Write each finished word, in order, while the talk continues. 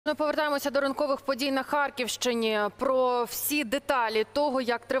Ми повертаємося до ранкових подій на Харківщині. Про всі деталі того,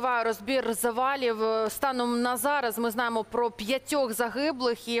 як триває розбір завалів. Станом на зараз ми знаємо про 5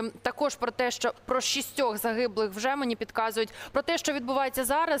 загиблих і також про те, що про 6 загиблих вже мені підказують. Про те, що відбувається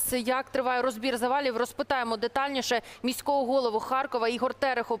зараз, як триває розбір завалів, розпитаємо детальніше міського голову Харкова. Ігор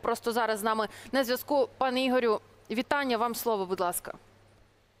Терехов просто зараз з нами на зв'язку. Пане Ігорю, вітання, вам слово, будь ласка.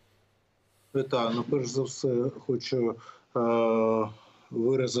 Вітаю. Перш за все хочу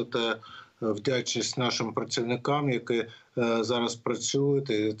виразити вдячність нашим працівникам, які зараз працюють.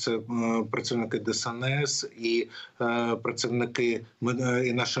 І це працівники ДСНС, і працівники,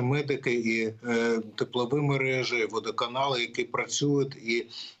 і наші медики, і теплові мережі, і водоканали, які працюють. І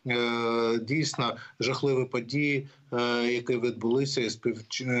дійсно жахливі події, які відбулися, і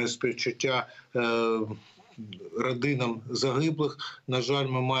співчуття родинам загиблих. На жаль,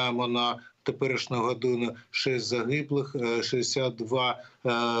 ми маємо на теперішню годину 6 загиблих, 62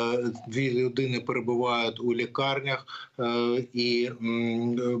 людини перебувають у лікарнях, і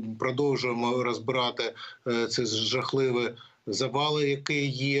продовжуємо розбирати ці жахливі завали, які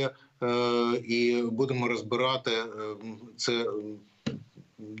є, і будемо розбирати це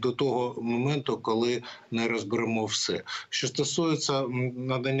до того моменту, коли не розберемо все. Що стосується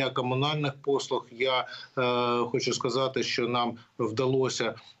надання комунальних послуг, я хочу сказати, що нам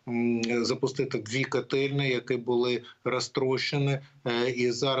вдалося запустити 2 котельні, які були розтрощені,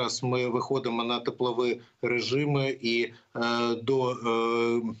 і зараз ми виходимо на теплові режими, і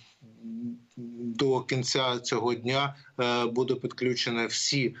до кінця цього дня буде підключені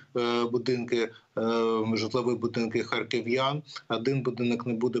всі будинки, житлові будинки харків'ян. Один будинок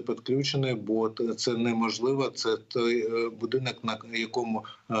не буде підключений, бо це неможливо. Це той будинок, на якому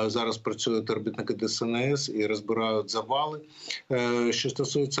зараз працюють робітники ДСНС і розбирають завали. Що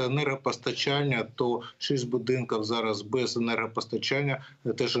стосується енергопостачання, то 6 будинків зараз без енергопостачання,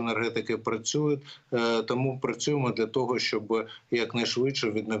 теж енергетики працюють. Тому працюємо для того, щоб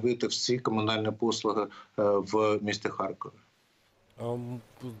якнайшвидше відновити всі комунальні послуги в місті Харкові.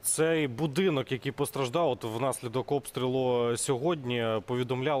 Цей будинок, який постраждав внаслідок обстрілу сьогодні,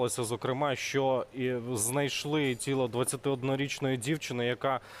 повідомлялося, зокрема, що знайшли тіло 21-річної дівчини,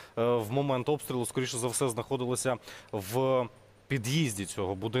 яка в момент обстрілу, скоріше за все, знаходилася в під'їзді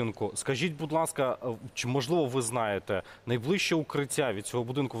цього будинку. Скажіть, будь ласка, чи, можливо, ви знаєте, найближче укриття від цього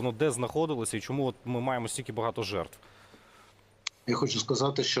будинку, воно де знаходилося і чому ми маємо стільки багато жертв? Я хочу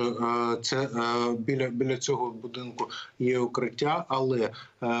сказати, що це біля цього будинку є укриття, але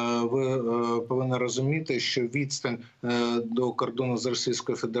ви повинні розуміти, що відстань до кордону з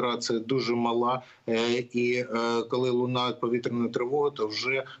Російською Федерацією дуже мала, і коли лунають повітряні тривоги, то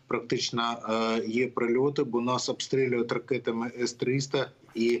вже практично є прильоти, бо нас обстрілюють ракетами С-300,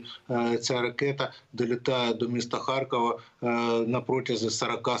 і ця ракета долітає до міста Харкова на протязі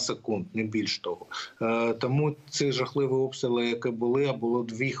 40 секунд, не більш того. Тому ці жахливі обстріли, які були, а було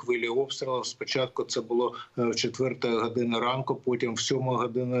 2 хвилі обстрілів. Спочатку це було в 4 годині ранку, потім в 7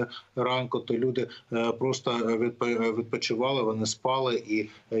 годині ранку, то люди просто відпочивали, вони спали, і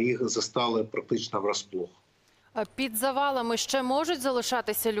їх застали практично врасплох. Під завалами ще можуть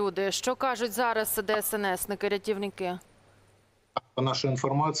залишатися люди? Що кажуть зараз ДСНСники, рятівники? По нашій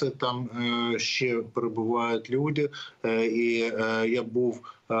інформації, там ще перебувають люди, і я був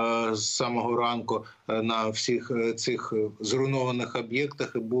з самого ранку на всіх цих зруйнованих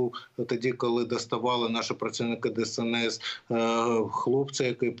об'єктах, і був тоді, коли доставали наші працівники ДСНС хлопця,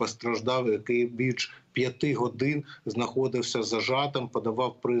 який постраждав, який більш 5 годин знаходився зажатим,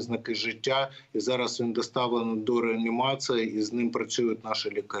 подавав признаки життя, і зараз він доставлений до реанімації, і з ним працюють наші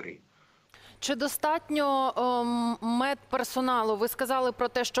лікарі. Чи достатньо медперсоналу? Ви сказали про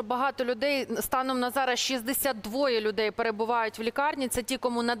те, що багато людей, станом на зараз 62 людей перебувають в лікарні. Це ті,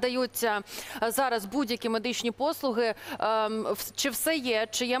 кому надаються зараз будь-які медичні послуги. Чи все є?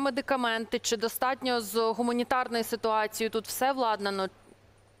 Чи є медикаменти? Чи достатньо з гуманітарною ситуацією? Тут все владнано?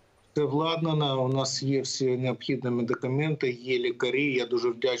 Це владнано, у нас є всі необхідні медикаменти, є лікарі. Я дуже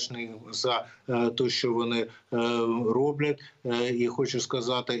вдячний за те, що вони роблять. І хочу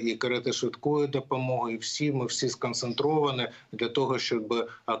сказати, і карети швидкої допомоги, і ми всі сконцентровані для того, щоб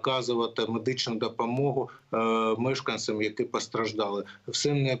оказувати медичну допомогу мешканцям, які постраждали.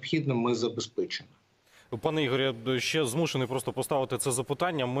 Всім необхідним ми забезпечені. Пане Ігорі, ще змушений просто поставити це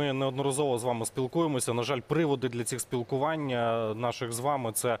запитання. Ми неодноразово з вами спілкуємося. На жаль, приводи для цих спілкувань наших з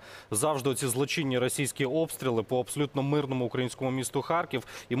вами – це завжди ці злочинні російські обстріли по абсолютно мирному українському місту Харків.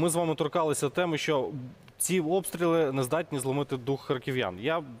 І ми з вами торкалися теми, що ці обстріли не здатні зломити дух харків'ян.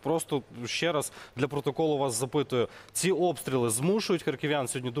 Я просто ще раз для протоколу вас запитую, ці обстріли змушують харків'ян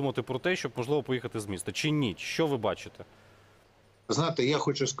сьогодні думати про те, щоб, можливо, поїхати з міста? Чи ні? Що ви бачите? Знаєте, я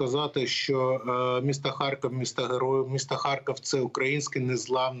хочу сказати, що місто Харків, місто героїв, місто Харків – це українське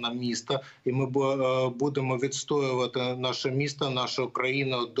незламне місто, і ми будемо відстоювати наше місто, нашу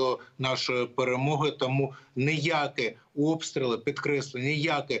країну до нашої перемоги. Тому ніякі обстріли, підкреслюю,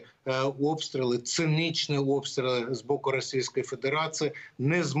 ніякі обстріли, цинічні обстріли з боку Російської Федерації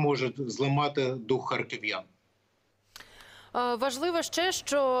не зможуть зламати дух харків'ян. Важливо ще,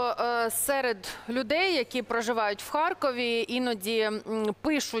 що серед людей, які проживають в Харкові, іноді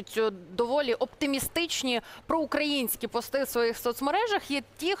пишуть доволі оптимістичні проукраїнські пости в своїх соцмережах, є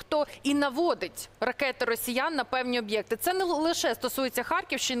ті, хто і наводить ракети росіян на певні об'єкти. Це не лише стосується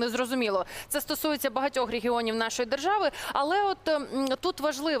Харківщини, зрозуміло, це стосується багатьох регіонів нашої держави, але от тут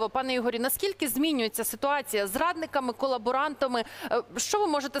важливо, пане Ігорі, наскільки змінюється ситуація з зрадниками, колаборантами? Що ви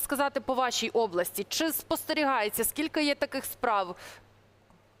можете сказати по вашій області? Чи спостерігається, скільки є таких справ?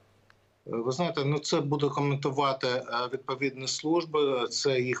 Ви знаєте, це буде коментувати відповідні служби,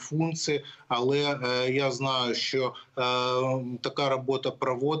 це їх функції, але я знаю, що така робота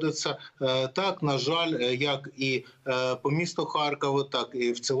проводиться. Так, на жаль, як і по місту Харкову, так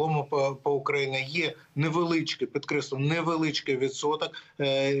і в цілому по Україні є невеличкий, підкреслюю, невеличкий відсоток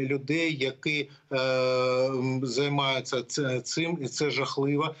людей, які займаються цим, і це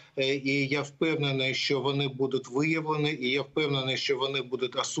жахливо. І я впевнений, що вони будуть виявлені, і я впевнений, що вони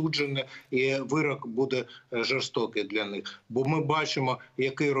будуть осуджені, і вирок буде жорстокий для них. Бо ми бачимо,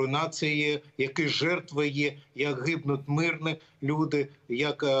 які руйнації є, які жертви є, як гибнуть мирні люди,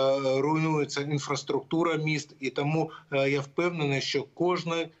 як руйнується інфраструктура міст. І тому я впевнений, що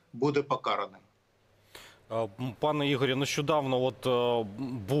кожен буде покараний. Пане Ігорі, нещодавно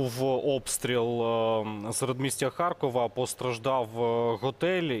був обстріл середмістя Харкова, постраждав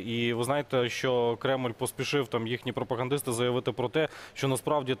готель, і ви знаєте, що Кремль поспішив, там їхні пропагандисти, заявити про те, що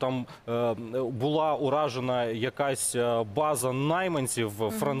насправді там була уражена якась база найманців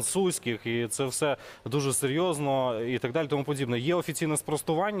французьких, і це все дуже серйозно і так далі, тому подібне. Є офіційне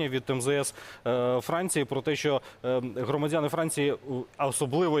спростування від МЗС Франції про те, що громадяни Франції,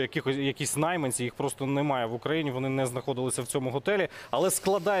 особливо якісь найманці, їх просто немає в Україні, вони не знаходилися в цьому готелі, але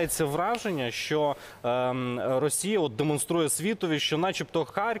складається враження, що Росія демонструє світові, що начебто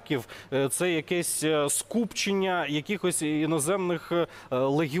Харків – це якесь скупчення якихось іноземних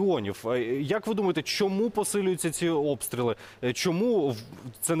легіонів. Як ви думаєте, чому посилюються ці обстріли? Чому,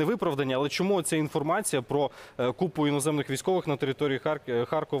 це не виправдання, але чому ця інформація про купу іноземних військових на території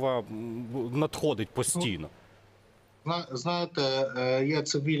Харкова надходить постійно? Знаєте, я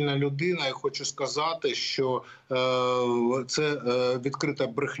цивільна людина і хочу сказати, що це відкрита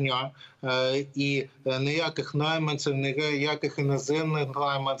брехня, і ніяких найманців, ніяких іноземних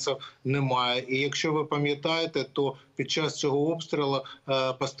найманців немає. І якщо ви пам'ятаєте, то під час цього обстрілу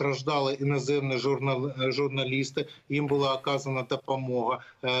постраждали іноземні журналісти, їм була оказана допомога.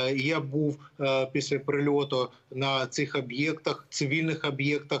 Я був після прильоту на цих об'єктах, цивільних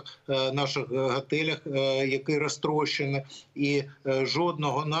об'єктах, наших готелях, які розтрощені, і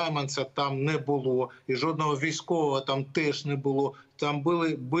жодного найманця там не було, і жодного військового там теж не було. Там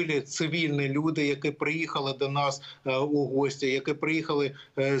були цивільні люди, які приїхали до нас у гості, які приїхали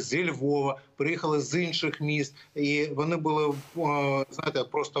зі Львова, приїхали з інших міст. І вони були, знаєте,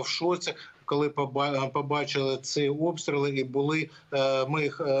 просто в шоці, коли побачили ці обстріли, і ми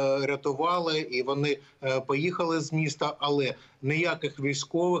їх рятували, і вони поїхали з міста, але ніяких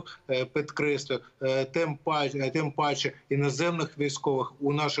військових, підкреслю, тим паче іноземних військових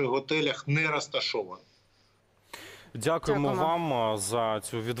у наших готелях не розташовано. Дякуємо вам за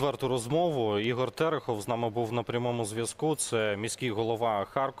цю відверту розмову. Ігор Терехов з нами був на прямому зв'язку. Це міський голова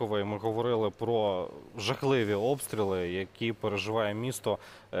Харкова. І ми говорили про жахливі обстріли, які переживає місто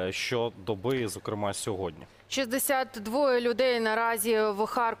щодоби, зокрема сьогодні. 62 людей наразі в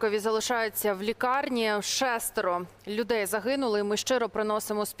Харкові залишаються в лікарні. 6 людей загинули. Ми щиро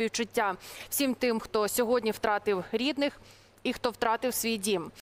приносимо співчуття всім тим, хто сьогодні втратив рідних і хто втратив свій дім.